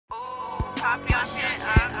Pop your shit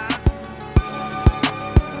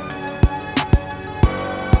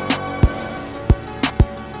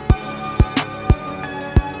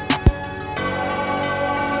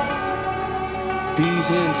He's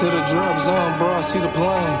heading to the drop zone, bro. I see the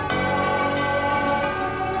plane.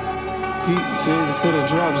 He's heading to the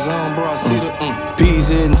drop zone, bro. I see the He's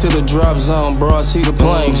heading to the drop zone, bro. I see the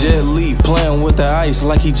plane. Jet Li playing with the ice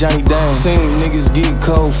like he Johnny Dang. Seen niggas get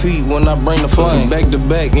cold feet when I bring the flame. Back to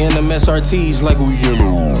back in them SRTs like we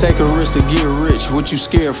yellow. Take a risk to get rich, what you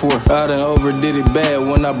scared for? I done overdid it bad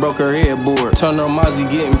when I broke her headboard. Turn her Mozzie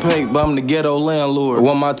getting paid, but I'm the ghetto landlord.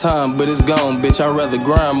 Want my time, but it's gone, bitch. I'd rather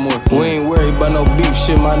grind more. We ain't worried about no beef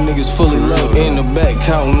shit, my niggas fully loaded. In the back,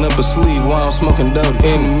 counting up a sleeve while I'm smoking dope.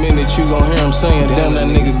 In a minute, you gon' hear him saying, damn, that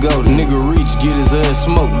nigga go. The nigga reach, get his ass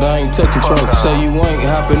smoked, I ain't taking trophies. So you ain't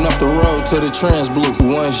hopping off the road to the trans blue.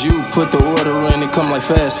 Once you put the order in, it come like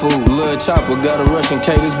fast food. Lil' Chopper got a Russian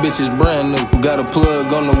K, this bitch is brand new. Got a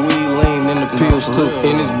plug on the weed, lean in the pills too.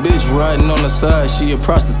 And this bitch riding on the side, she a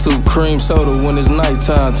prostitute. Cream soda when it's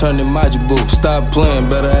nighttime, turn it Majibu. Stop playing,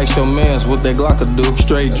 better ask your mans what that Glock do.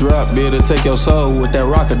 Straight drop, it'll take your soul what that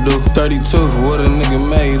rocker do. 32, what a nigga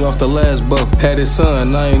made off the last bow. Had his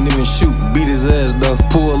son, I ain't even shoot, beat his ass though.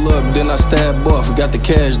 Pull up, then I stab off, got the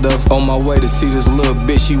cash though. On my way to see this little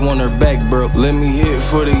bitch, she want her back, bro. Let me hit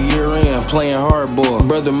for the year end, playing hardball.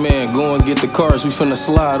 Brother man, go and get the cars, we finna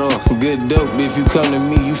slide off. Good dope, if you come to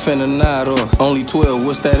me, you finna nod off. Only 12,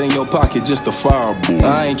 what's that in your pocket? Just a fireball.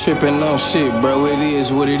 I ain't tripping on shit, bro, it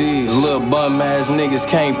is what it is. Little bum ass niggas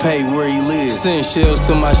can't pay where he lives. Send shells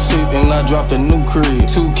to my shit and I dropped a new crib.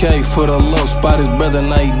 2K for the low spot, his brother,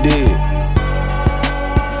 now he dead.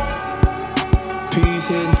 P's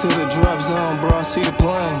heading to the drop zone, bro, I see the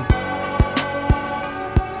plane.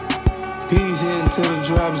 P's heading to the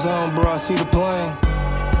drop zone, bro, I see the plane.